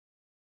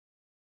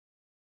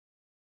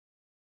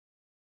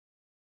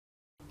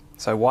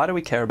So why do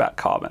we care about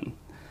carbon?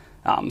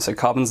 So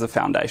carbon's the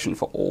foundation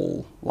for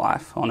all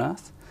life on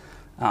Earth,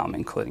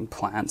 including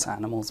plants,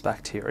 animals,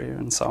 bacteria,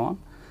 and so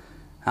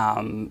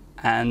on.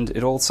 And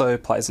it also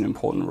plays an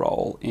important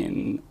role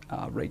in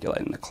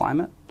regulating the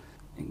climate,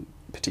 in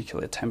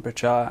particular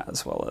temperature,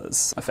 as well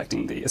as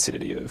affecting the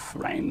acidity of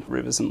rain,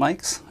 rivers and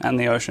lakes, and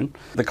the ocean.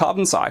 The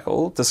carbon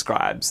cycle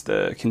describes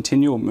the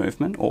continual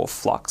movement or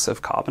flux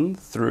of carbon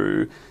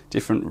through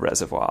different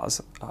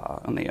reservoirs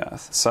on the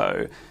Earth.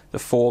 So the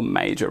four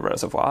major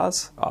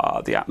reservoirs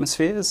are the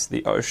atmospheres,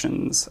 the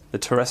oceans, the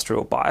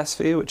terrestrial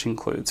biosphere, which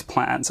includes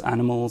plants,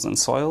 animals and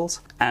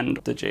soils, and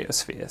the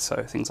geosphere,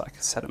 so things like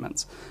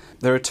sediments.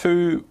 There are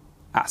two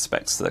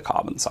aspects to the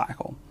carbon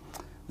cycle.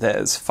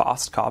 There's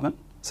fast carbon,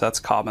 so that's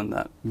carbon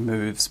that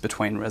moves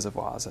between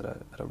reservoirs at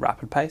a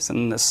rapid pace,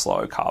 and there's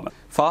slow carbon.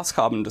 Fast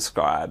carbon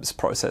describes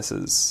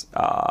processes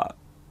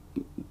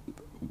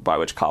by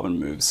which carbon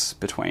moves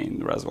between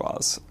the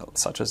reservoirs,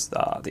 such as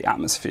the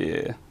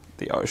atmosphere,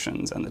 the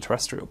oceans, and the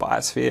terrestrial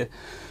biosphere.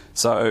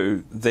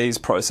 So these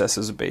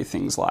processes would be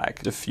things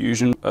like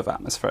diffusion of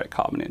atmospheric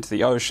carbon into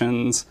the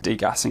oceans,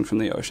 degassing from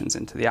the oceans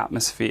into the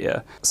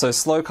atmosphere. So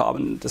slow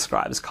carbon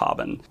describes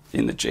carbon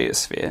in the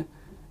geosphere.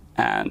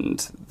 And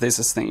this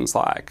is things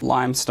like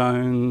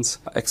limestones,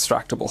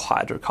 extractable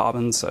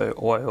hydrocarbons, so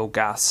oil,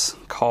 gas,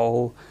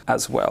 coal,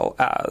 as well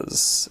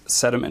as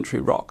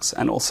sedimentary rocks,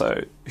 and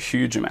also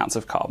huge amounts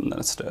of carbon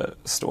that are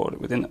stored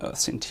within the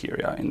Earth's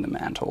interior in the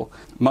mantle.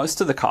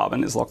 Most of the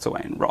carbon is locked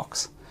away in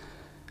rocks,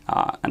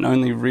 and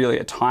only really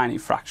a tiny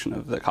fraction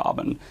of the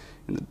carbon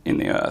in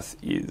the Earth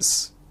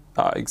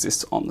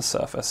exists on the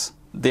surface.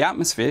 The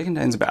atmosphere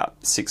contains about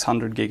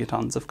 600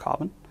 gigatons of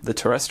carbon. The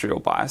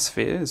terrestrial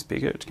biosphere is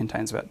bigger, it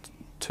contains about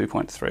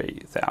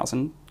 2.3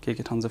 thousand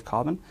gigatons of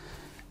carbon.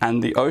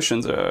 And the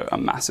oceans are a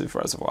massive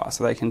reservoir,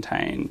 so they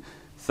contain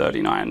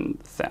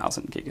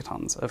 39,000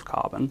 gigatons of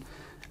carbon.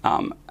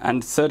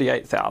 And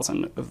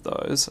 38,000 of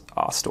those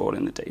are stored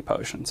in the deep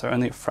ocean, so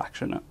only a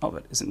fraction of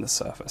it is in the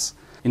surface.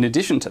 In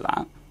addition to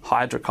that,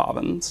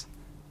 hydrocarbons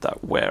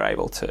that we're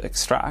able to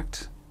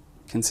extract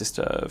consist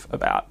of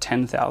about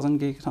 10,000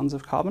 gigatons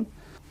of carbon.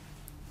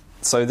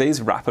 So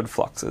these rapid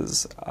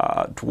fluxes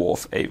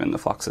dwarf even the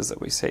fluxes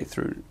that we see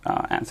through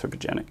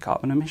anthropogenic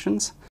carbon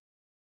emissions.